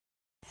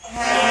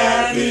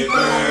Happy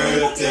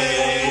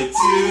birthday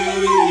to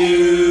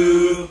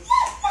you.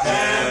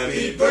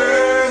 Happy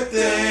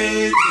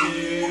birthday,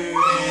 dear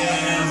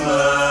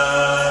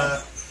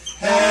Emma.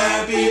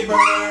 Happy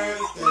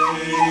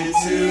birthday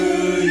to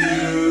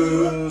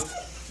you.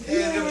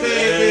 And a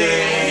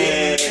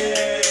baby.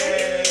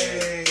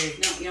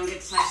 No, you don't get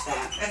to touch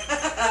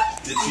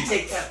that. Did You she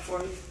take that for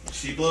me?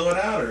 She blow it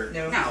out or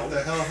No. what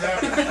the hell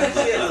happened?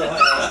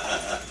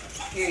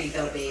 Here you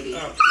go, baby.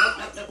 Oh.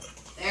 Nope.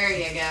 There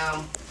you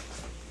go.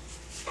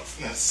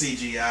 That's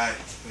CGI.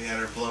 We had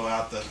her blow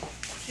out the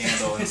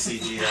candle in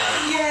CGI.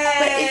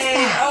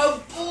 Yay!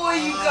 Oh boy,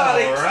 you got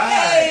a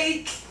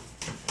Alright. cake!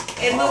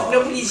 And look,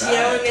 nobody's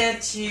yelling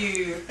at you.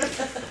 You're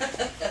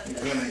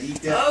gonna eat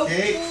that Oh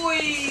cake?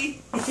 boy!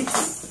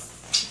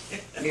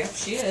 Yep,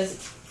 she is.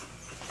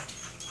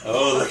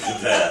 Oh, look at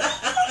that.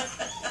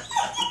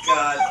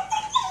 God.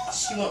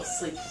 She won't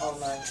sleep all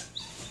night.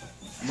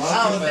 Monkey,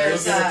 Oh,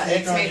 there's you'll get a cake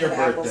it's on made your with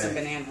apples and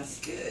birthday. bananas.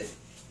 Good.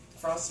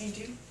 Frosting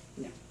too?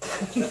 No.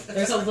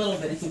 There's a little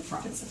bit in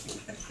frosting.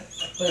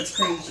 But it's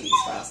cream cheese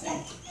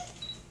frosting.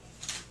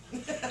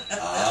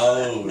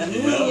 Oh,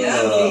 Yummy.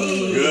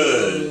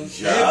 good Oh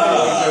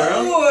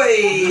job. boy!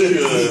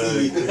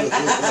 Good.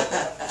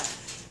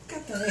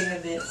 Got the hang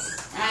of this.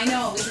 I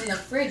know, it was in the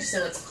fridge,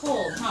 so it's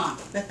cold, huh?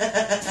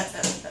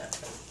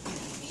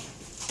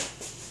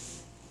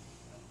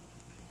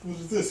 What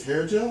is this,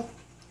 hair gel?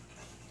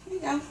 Here you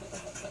go.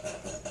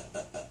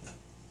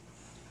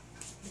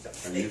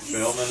 Are you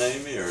filming,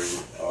 Amy, or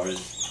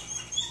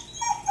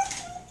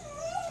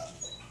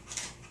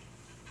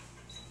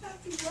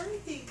Happy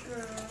birthday,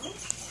 girl.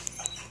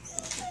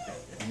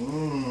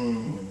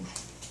 Mmm.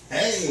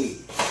 Hey!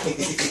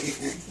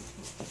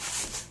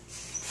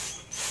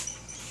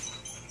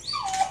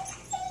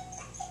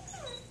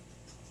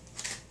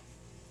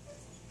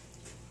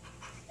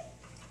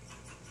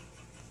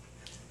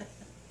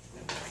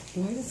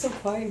 Why is it so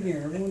quiet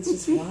here? Everyone's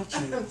just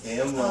watching.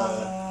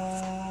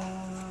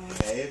 Emma.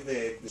 Hey,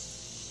 baby.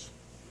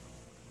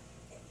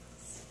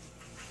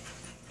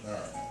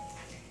 Alright.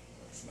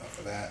 That's enough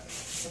of that.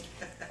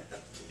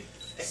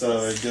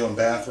 So, you're doing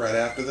bath right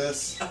after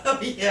this? Oh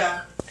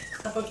yeah.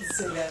 I would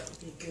say that would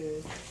be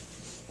good.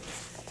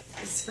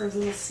 Is her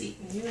little seat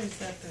in here? Is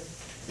that the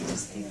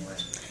just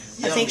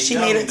I think she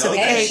made it to the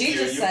Hey, cake. she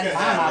just You said can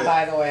have mama, it.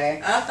 by the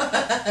way.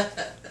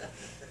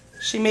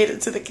 She made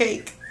it to the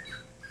cake.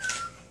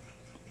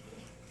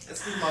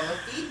 That's because Mama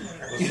feeding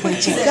her.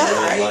 What you the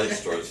got? light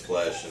starts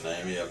flashing,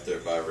 Amy, up there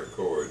by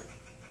record?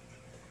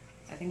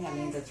 I think that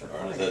means it's Or does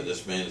that recording.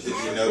 just mean it's Did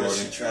you notice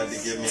she recording? tried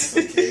to give me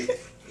some cake?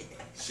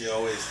 She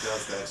always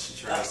does that. She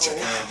tries to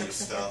hand you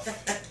stuff.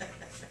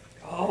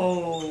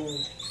 Oh.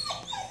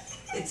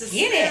 It's a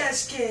Get it.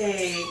 smash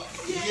cake.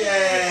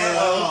 Yay!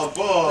 Oh,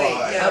 boy! Wait,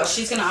 yeah. Oh,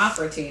 she's gonna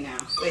offer it to you now.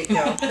 Wait,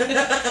 no.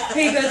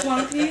 Hey, you guys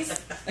want a piece?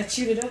 I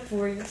chewed it up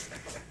for you.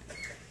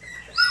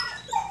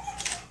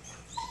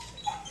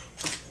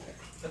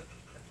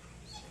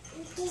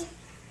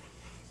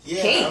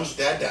 Yeah, Cake. I'm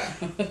Dada.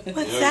 What's You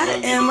know, you're that,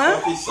 gonna get Emma?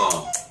 the puppy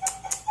song.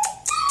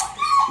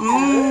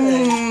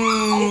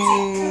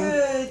 Mmm.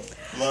 Good.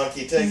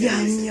 Monkey, take it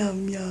Yum, easy.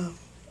 yum, yum.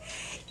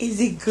 Is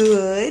it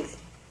good?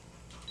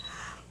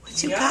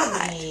 What you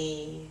got?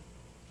 Yummy.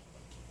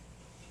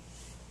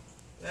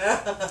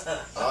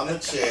 On the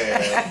chair.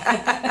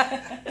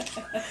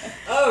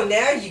 Oh,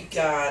 now you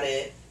got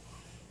it.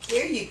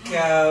 Here you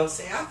go.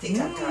 Say, I think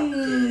I got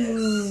this.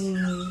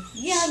 Mmm.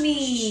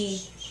 Yummy.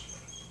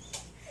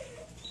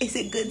 Is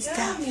it good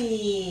stuff?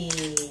 Yummy.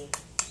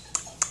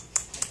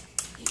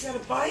 You got a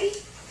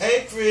bite?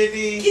 Hey,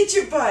 pretty. Get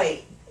your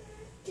bite.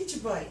 Get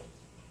your bite.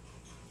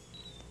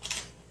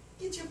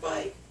 Get your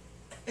bite.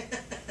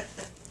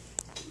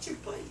 Get your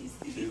bite. You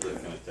see? She's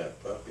looking at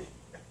that puppy.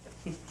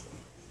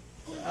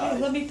 Hey,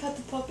 let me pet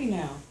the puppy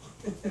now.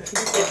 Maybe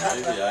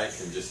I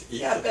can just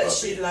eat Yeah, I the bet puppy.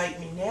 she'd like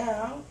me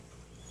now.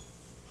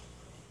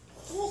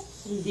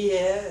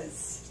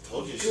 Yes.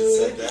 Told you she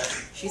said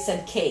that. She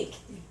said cake.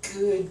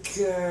 Good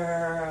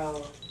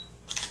girl.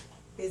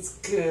 It's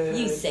good.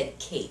 You said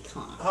cake,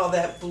 huh? all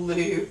that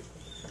blue.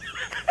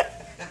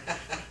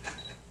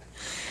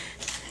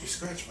 You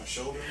scratch my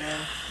shoulder now.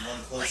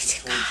 One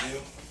closer towards you.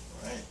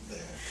 Right.